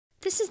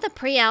This is the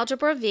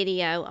pre-algebra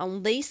video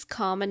on least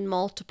common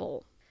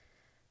multiple.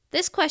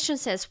 This question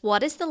says,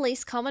 what is the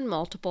least common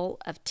multiple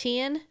of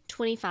 10,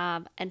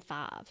 25, and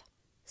 5?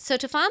 So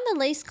to find the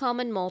least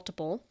common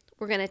multiple,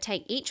 we're going to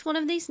take each one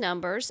of these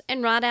numbers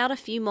and write out a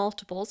few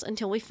multiples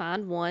until we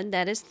find one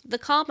that is the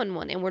common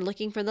one, and we're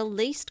looking for the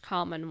least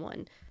common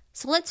one.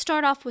 So let's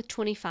start off with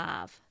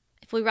 25.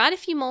 If we write a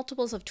few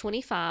multiples of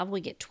 25,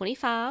 we get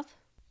 25,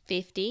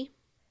 50,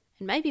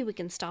 and maybe we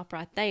can stop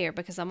right there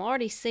because I'm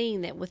already seeing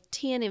that with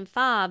 10 and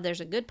 5,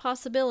 there's a good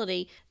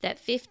possibility that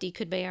 50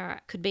 could be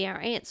our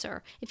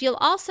answer. If you'll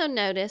also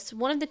notice,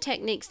 one of the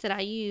techniques that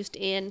I used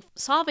in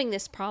solving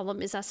this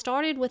problem is I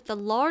started with the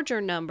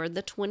larger number,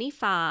 the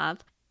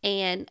 25,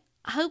 and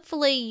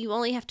hopefully you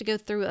only have to go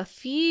through a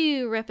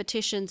few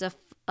repetitions of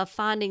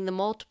finding the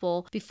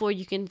multiple before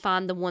you can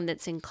find the one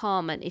that's in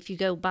common if you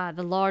go by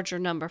the larger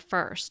number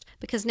first.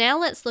 Because now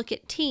let's look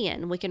at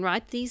 10. We can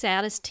write these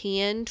out as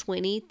 10,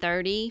 20,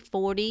 30,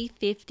 40,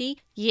 50.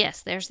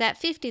 Yes, there's that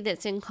 50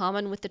 that's in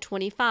common with the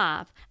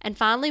 25. And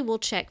finally, we'll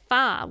check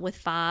 5 with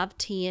 5,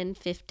 10,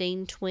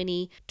 15,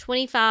 20,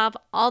 25,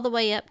 all the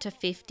way up to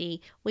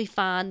 50. We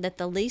find that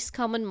the least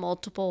common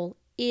multiple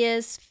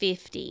is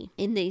 50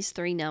 in these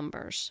three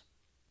numbers.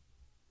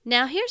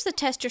 Now here's the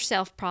test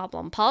yourself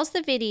problem. Pause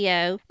the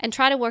video and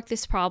try to work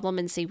this problem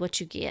and see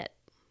what you get.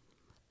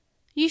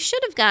 You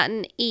should have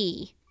gotten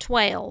E,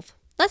 12.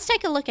 Let's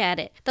take a look at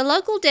it. The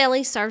local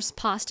deli serves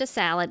pasta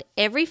salad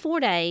every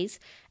 4 days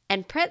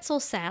and pretzel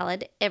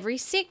salad every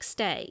 6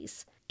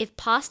 days. If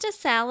pasta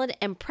salad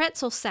and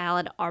pretzel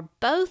salad are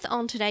both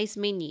on today's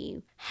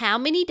menu, how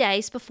many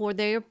days before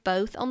they're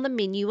both on the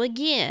menu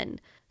again?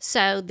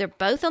 So they're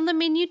both on the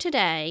menu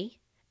today,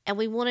 and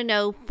we want to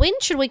know when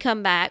should we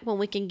come back when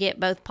we can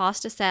get both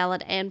pasta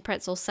salad and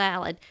pretzel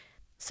salad.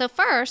 So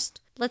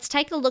first, let's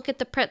take a look at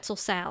the pretzel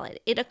salad.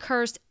 It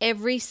occurs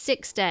every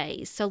 6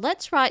 days. So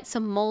let's write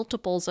some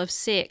multiples of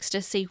 6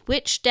 to see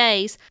which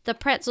days the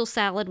pretzel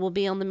salad will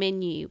be on the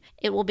menu.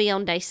 It will be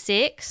on day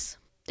 6,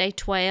 day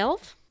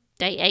 12,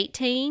 day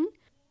 18,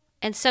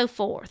 and so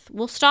forth.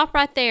 We'll stop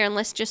right there and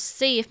let's just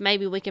see if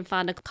maybe we can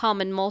find a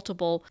common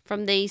multiple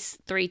from these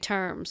three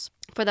terms.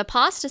 For the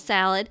pasta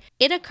salad,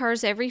 it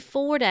occurs every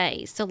 4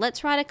 days. So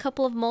let's write a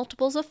couple of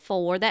multiples of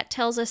 4. That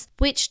tells us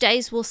which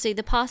days we'll see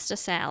the pasta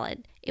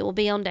salad. It will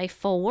be on day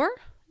 4,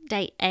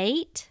 day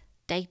 8,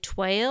 day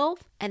 12,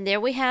 and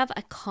there we have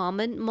a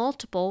common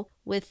multiple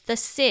with the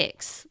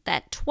 6.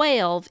 That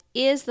 12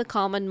 is the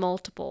common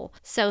multiple.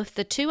 So if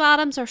the two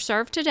items are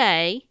served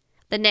today,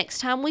 the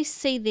next time we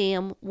see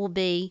them will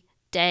be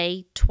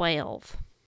day 12.